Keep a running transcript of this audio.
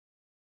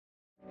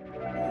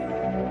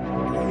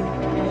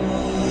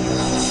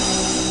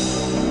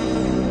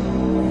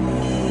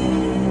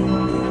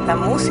la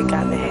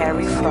música de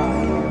Harry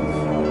Fraud.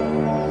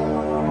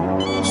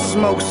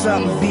 Smoke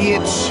something,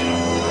 bitch.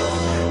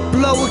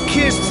 Blow a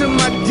kiss to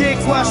my dick,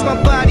 wash my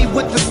body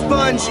with the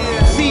sponge.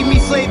 Feed me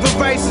flavored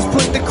rices,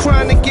 put the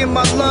chronic in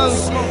my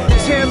lungs.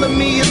 Tailor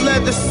me a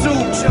leather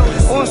suit,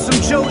 on some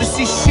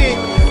Jodeci shit.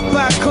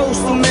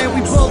 Bi-coastal, man,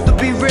 we both to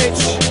be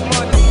rich.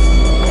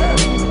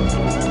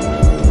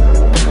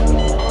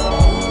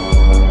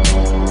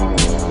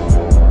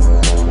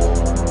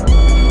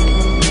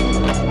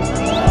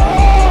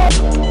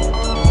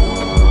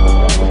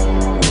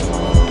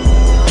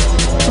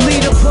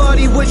 Lead a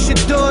party with your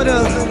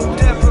daughter.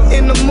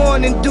 In the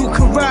morning, do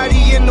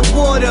karate in the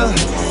water.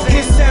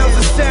 His sounds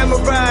of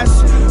samurais.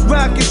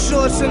 Rockin'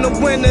 shorts in the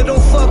winter, don't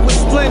fuck with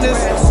splinters.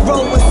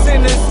 Roll with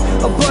sinners,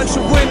 a bunch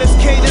of winners.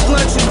 Catered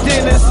lunch and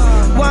dinners.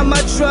 Why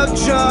my truck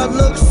jar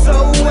looks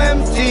so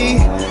empty?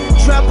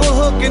 Drop a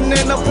hook and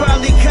then I'll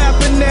probably cop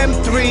an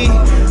M3.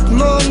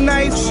 Long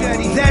knife,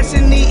 that's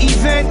in the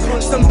event.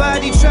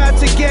 Somebody tried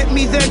to get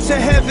me, then to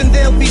heaven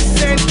they'll be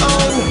sent.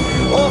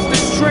 Oh, off the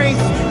strength,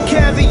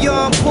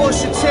 caviar and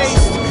Porsche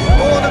taste.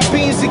 All the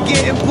beans are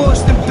getting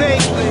borscht and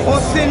baked. On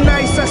thin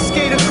ice I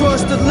skate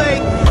across the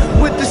lake.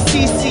 With the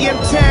CCM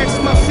tags,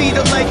 my feet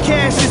are like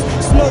ashes.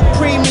 Smoke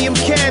premium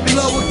cabbage.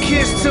 Blow a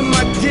kiss to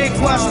my dick,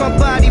 wash my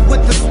body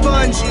with the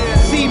sponge.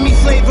 Feed me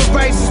flavored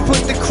rices,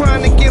 put the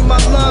chronic in my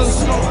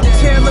lungs.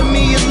 Tailor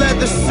me a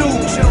leather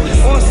suit,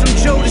 on some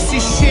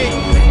Jodeci shit.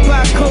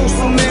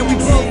 Bi-coastal, man, we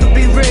both to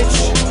be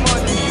rich.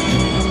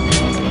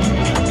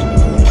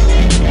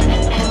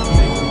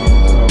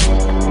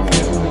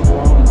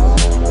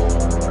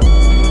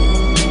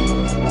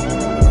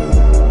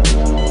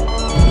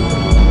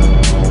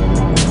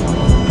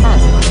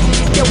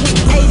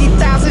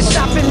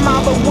 Shopping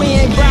mall, but we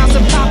ain't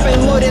browsing, popping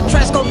hooded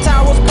Tresco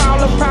towers,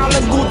 prowler,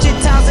 Gucci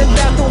towels and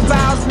bathroom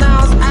vows,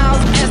 nows,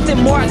 owls,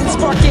 Aston Martin,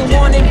 sparking,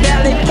 warning,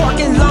 valley,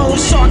 parking, loan,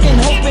 sharking,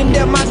 hoping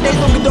that my days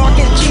will be dark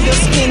and cheetah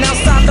skin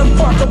outside the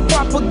park of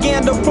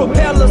propaganda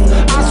propellers,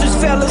 ostrich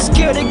fellas,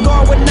 security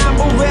guard with 9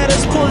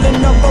 Berettas,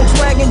 pulling up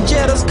Volkswagen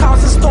Jettas,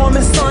 causing storm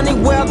and sunny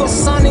weather,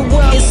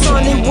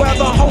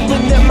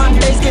 hoping that my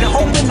day